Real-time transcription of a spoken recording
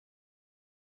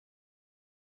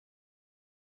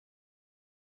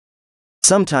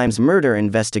Sometimes murder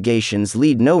investigations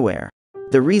lead nowhere.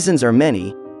 The reasons are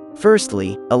many.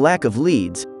 Firstly, a lack of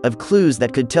leads, of clues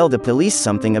that could tell the police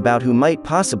something about who might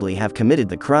possibly have committed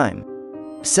the crime.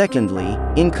 Secondly,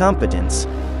 incompetence.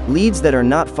 Leads that are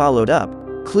not followed up,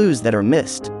 clues that are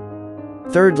missed.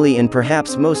 Thirdly, and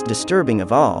perhaps most disturbing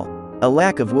of all, a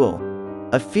lack of will.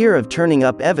 A fear of turning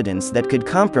up evidence that could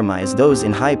compromise those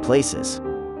in high places.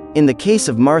 In the case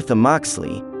of Martha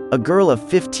Moxley, a girl of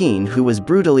 15 who was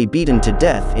brutally beaten to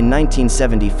death in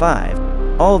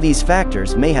 1975, all these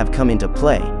factors may have come into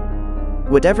play.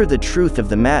 Whatever the truth of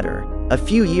the matter, a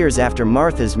few years after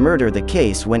Martha's murder the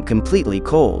case went completely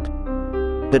cold.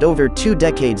 But over 2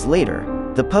 decades later,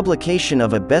 the publication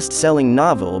of a best-selling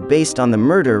novel based on the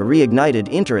murder reignited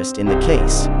interest in the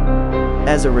case.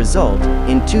 As a result,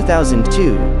 in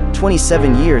 2002,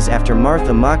 27 years after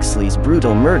Martha Moxley's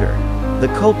brutal murder, the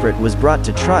culprit was brought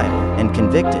to trial and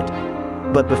convicted.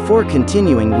 But before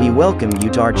continuing, we welcome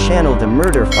you to our channel The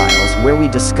Murder Files, where we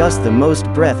discuss the most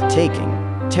breathtaking,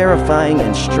 terrifying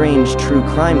and strange true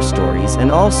crime stories, and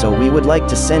also we would like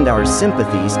to send our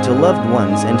sympathies to loved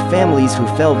ones and families who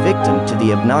fell victim to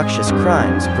the obnoxious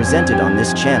crimes presented on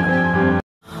this channel.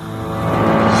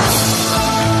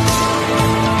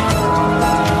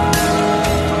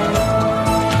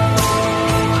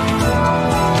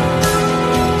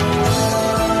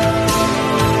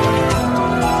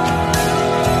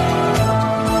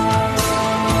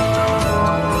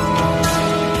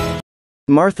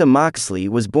 Martha Moxley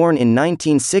was born in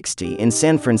 1960 in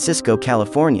San Francisco,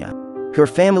 California. Her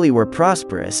family were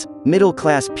prosperous,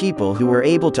 middle-class people who were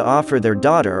able to offer their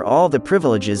daughter all the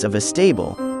privileges of a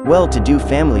stable, well-to-do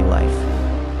family life.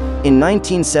 In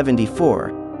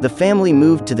 1974, the family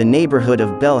moved to the neighborhood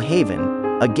of Belle Haven,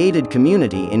 a gated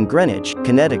community in Greenwich,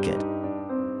 Connecticut.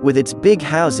 With its big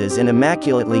houses and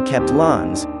immaculately kept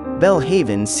lawns, Belle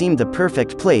Haven seemed the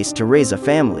perfect place to raise a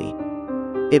family.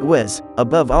 It was,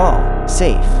 above all,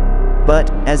 safe.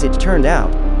 But, as it turned out,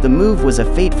 the move was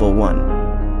a fateful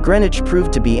one. Greenwich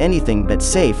proved to be anything but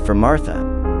safe for Martha.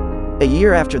 A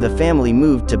year after the family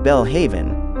moved to Belle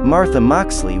Haven, Martha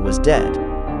Moxley was dead.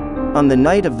 On the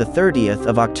night of the 30th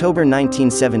of October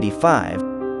 1975,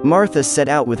 Martha set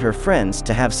out with her friends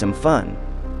to have some fun.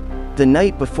 The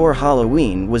night before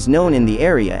Halloween was known in the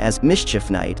area as Mischief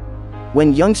Night,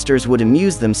 when youngsters would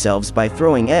amuse themselves by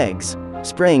throwing eggs,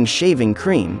 spraying shaving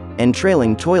cream, and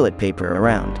trailing toilet paper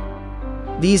around.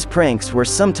 These pranks were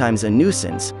sometimes a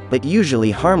nuisance, but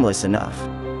usually harmless enough.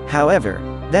 However,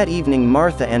 that evening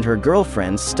Martha and her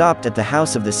girlfriends stopped at the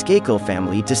house of the Skakel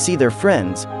family to see their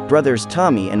friends, brothers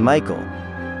Tommy and Michael.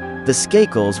 The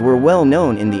Skakels were well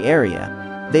known in the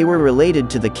area. They were related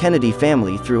to the Kennedy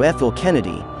family through Ethel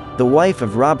Kennedy, the wife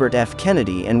of Robert F.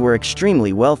 Kennedy, and were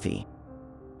extremely wealthy.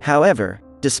 However,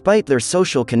 despite their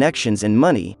social connections and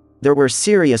money, there were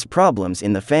serious problems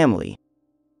in the family.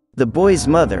 The boy's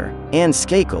mother, Ann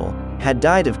Skakel, had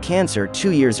died of cancer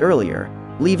 2 years earlier,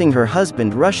 leaving her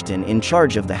husband Rushton in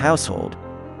charge of the household.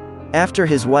 After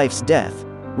his wife's death,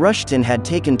 Rushton had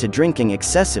taken to drinking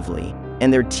excessively,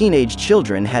 and their teenage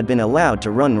children had been allowed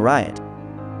to run riot.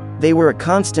 They were a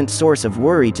constant source of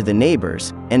worry to the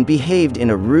neighbors, and behaved in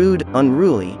a rude,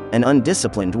 unruly, and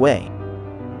undisciplined way.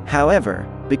 However,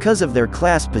 because of their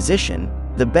class position,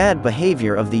 the bad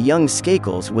behavior of the young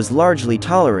Skakels was largely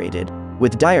tolerated,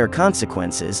 with dire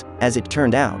consequences, as it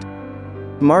turned out.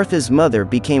 Martha's mother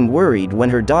became worried when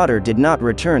her daughter did not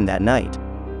return that night.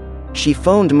 She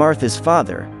phoned Martha's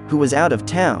father, who was out of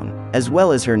town, as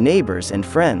well as her neighbors and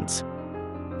friends.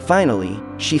 Finally,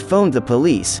 she phoned the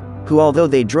police, who, although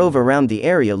they drove around the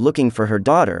area looking for her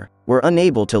daughter, were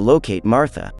unable to locate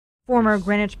Martha. Former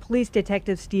Greenwich Police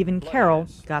Detective Stephen Carroll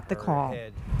got the call.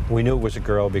 We knew it was a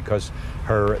girl because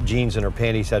her jeans and her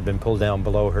panties had been pulled down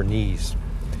below her knees.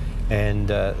 And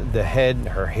the head,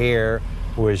 her hair,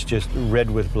 was just red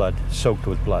with blood, soaked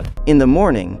with blood. In the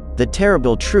morning, the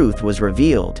terrible truth was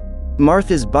revealed.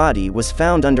 Martha's body was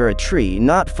found under a tree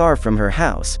not far from her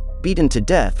house, beaten to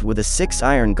death with a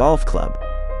 6-iron golf club.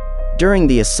 During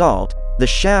the assault, the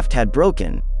shaft had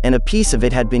broken, and a piece of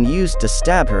it had been used to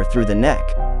stab her through the neck.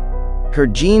 Her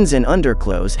jeans and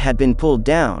underclothes had been pulled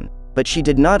down, but she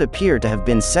did not appear to have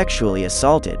been sexually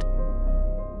assaulted.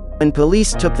 When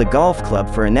police took the golf club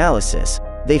for analysis,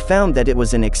 they found that it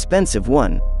was an expensive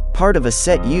one, part of a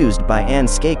set used by Ann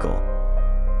Skakel.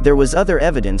 There was other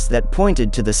evidence that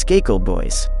pointed to the Skakel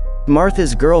boys.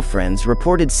 Martha's girlfriends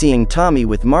reported seeing Tommy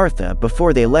with Martha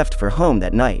before they left for home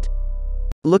that night.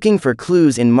 Looking for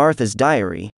clues in Martha's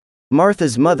diary,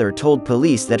 Martha's mother told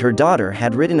police that her daughter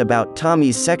had written about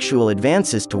Tommy's sexual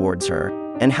advances towards her,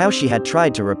 and how she had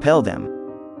tried to repel them.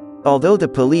 Although the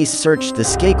police searched the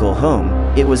Skakel home,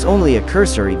 it was only a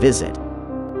cursory visit.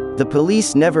 The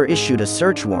police never issued a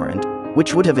search warrant,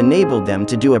 which would have enabled them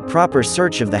to do a proper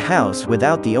search of the house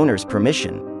without the owner's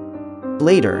permission.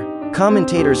 Later,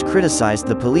 commentators criticized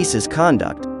the police's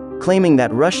conduct, claiming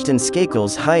that Rushton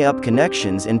Skakel's high-up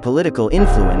connections and political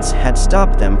influence had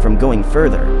stopped them from going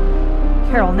further.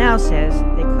 Carroll now says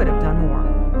they could have done more.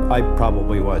 I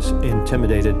probably was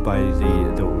intimidated by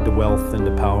the wealth and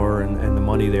the power and the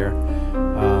money there,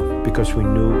 because we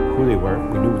knew who they were.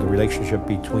 We knew the relationship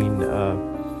between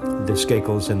the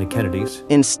Skakels and the Kennedys.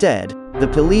 Instead, the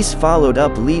police followed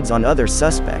up leads on other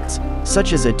suspects,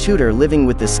 such as a tutor living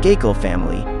with the Skakel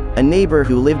family, a neighbor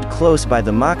who lived close by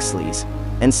the Moxleys,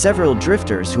 and several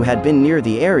drifters who had been near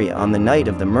the area on the night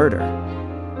of the murder.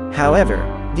 However,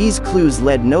 these clues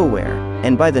led nowhere,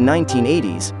 and by the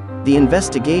 1980s, the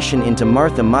investigation into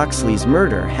Martha Moxley's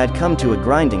murder had come to a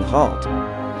grinding halt.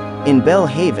 In Belle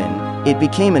Haven, it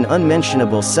became an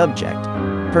unmentionable subject,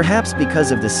 perhaps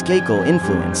because of the Skakel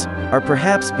influence, or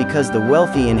perhaps because the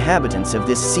wealthy inhabitants of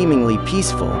this seemingly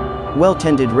peaceful,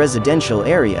 well-tended residential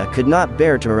area could not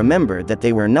bear to remember that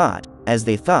they were not, as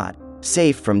they thought,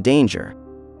 safe from danger.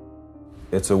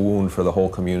 It's a wound for the whole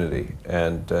community,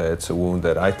 and it's a wound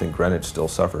that I think Greenwich still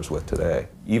suffers with today.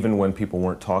 Even when people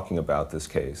weren't talking about this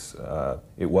case,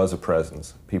 it was a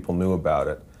presence. People knew about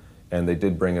it, and they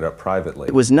did bring it up privately.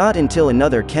 It was not until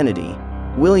another Kennedy,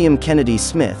 William Kennedy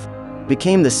Smith,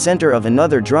 became the center of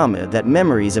another drama that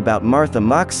memories about Martha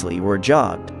Moxley were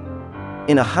jogged.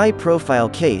 In a high-profile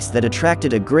case that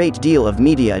attracted a great deal of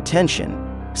media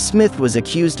attention, Smith was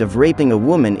accused of raping a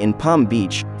woman in Palm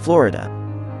Beach, Florida.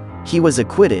 He was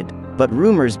acquitted, but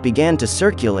rumors began to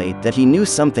circulate that he knew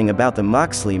something about the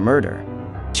Moxley murder.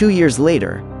 2 years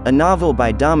later, a novel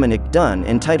by Dominic Dunn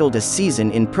entitled A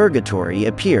Season in Purgatory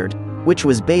appeared, which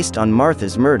was based on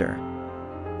Martha's murder.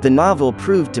 The novel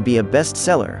proved to be a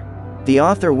bestseller. The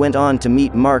author went on to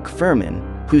meet Mark Fuhrman,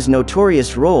 whose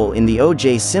notorious role in the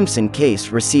O.J. Simpson case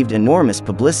received enormous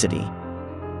publicity.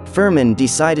 Fuhrman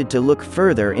decided to look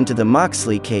further into the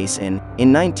Moxley case and,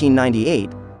 in 1998,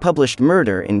 published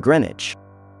Murder in Greenwich.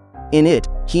 In it,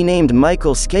 he named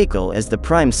Michael Skakel as the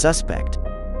prime suspect.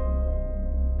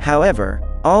 However,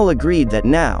 all agreed that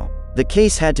now, the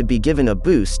case had to be given a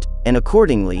boost, and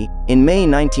accordingly, in May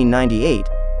 1998,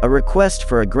 a request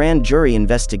for a grand jury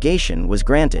investigation was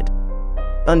granted.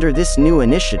 Under this new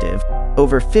initiative,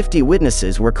 over 50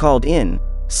 witnesses were called in,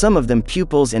 some of them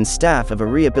pupils and staff of a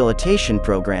rehabilitation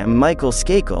program Michael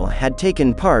Skakel had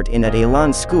taken part in at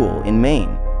Elon School in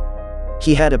Maine.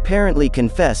 He had apparently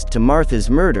confessed to Martha's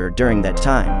murder during that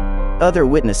time. Other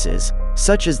witnesses,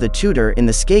 such as the tutor in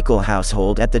the Skakel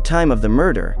household at the time of the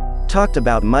murder, talked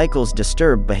about Michael's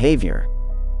disturbed behavior.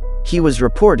 He was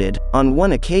reported, on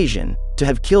one occasion, to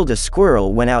have killed a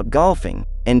squirrel when out golfing,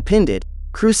 and pinned it,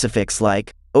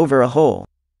 crucifix-like, over a hole.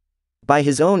 By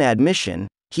his own admission,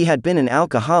 he had been an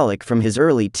alcoholic from his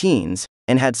early teens,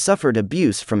 and had suffered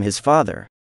abuse from his father.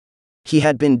 He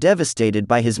had been devastated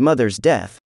by his mother's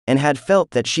death, and had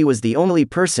felt that she was the only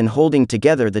person holding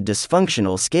together the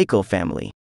dysfunctional Skakel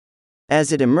family.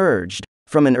 As it emerged,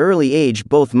 from an early age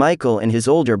both Michael and his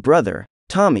older brother,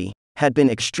 Tommy, had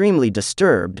been extremely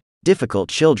disturbed, difficult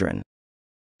children.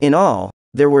 In all,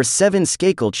 there were 7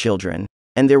 Skakel children,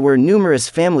 and there were numerous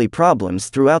family problems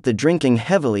throughout the drinking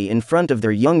heavily in front of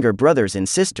their younger brothers and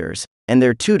sisters, and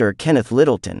their tutor Kenneth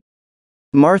Littleton.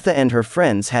 Martha and her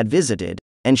friends had visited,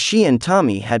 and she and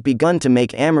Tommy had begun to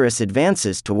make amorous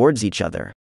advances towards each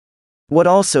other. What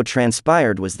also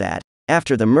transpired was that,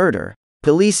 after the murder,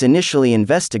 police initially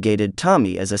investigated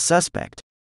Tommy as a suspect.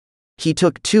 He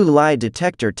took 2 lie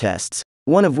detector tests,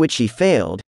 one of which he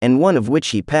failed, and one of which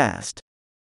he passed.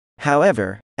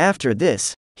 However, after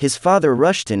this, his father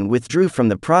Rushton withdrew from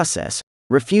the process,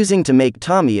 refusing to make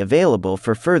Tommy available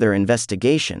for further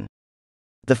investigation.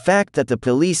 The fact that the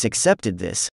police accepted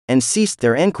this, and ceased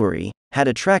their inquiry, had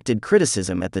attracted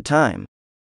criticism at the time.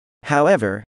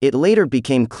 However, it later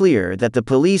became clear that the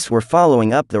police were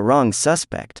following up the wrong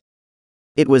suspect.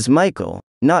 It was Michael,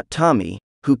 not Tommy,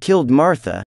 who killed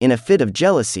Martha, in a fit of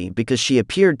jealousy because she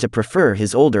appeared to prefer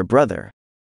his older brother.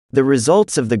 The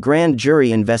results of the grand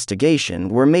jury investigation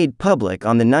were made public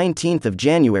on the 19th of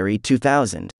January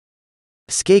 2000.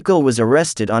 Skakel was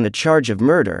arrested on a charge of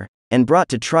murder, and brought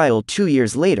to trial 2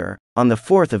 years later, on the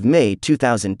 4th of May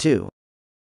 2002.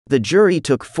 The jury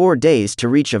took 4 days to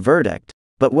reach a verdict,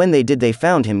 but when they did they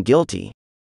found him guilty.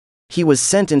 He was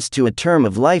sentenced to a term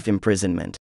of life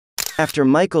imprisonment. After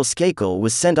Michael Skakel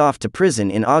was sent off to prison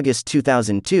in August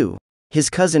 2002, his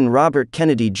cousin Robert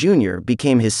Kennedy Jr.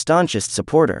 became his staunchest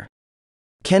supporter.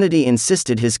 Kennedy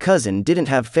insisted his cousin didn't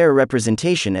have fair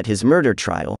representation at his murder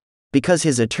trial, because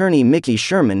his attorney Mickey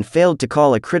Sherman failed to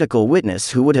call a critical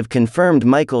witness who would have confirmed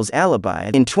Michael's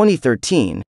alibi. In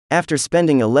 2013, after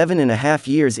spending 11.5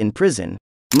 years in prison,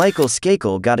 Michael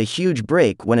Skakel got a huge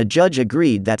break when a judge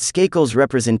agreed that Skakel's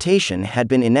representation had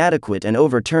been inadequate and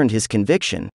overturned his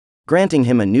conviction, granting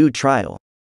him a new trial.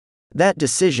 That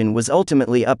decision was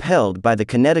ultimately upheld by the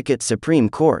Connecticut Supreme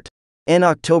Court. In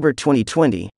October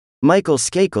 2020, Michael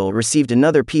Skakel received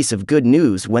another piece of good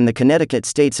news when the Connecticut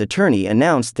state's attorney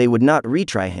announced they would not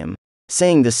retry him,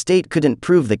 saying the state couldn't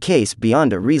prove the case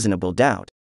beyond a reasonable doubt.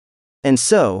 And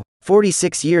so,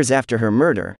 46 years after her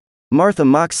murder, Martha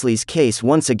Moxley's case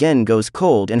once again goes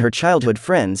cold, and her childhood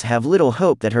friends have little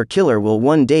hope that her killer will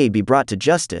one day be brought to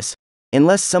justice,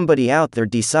 unless somebody out there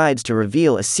decides to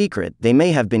reveal a secret they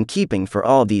may have been keeping for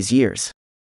all these years.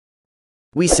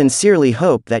 We sincerely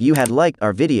hope that you had liked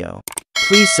our video.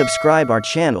 Please subscribe our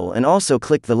channel and also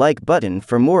click the like button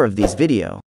for more of these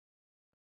videos.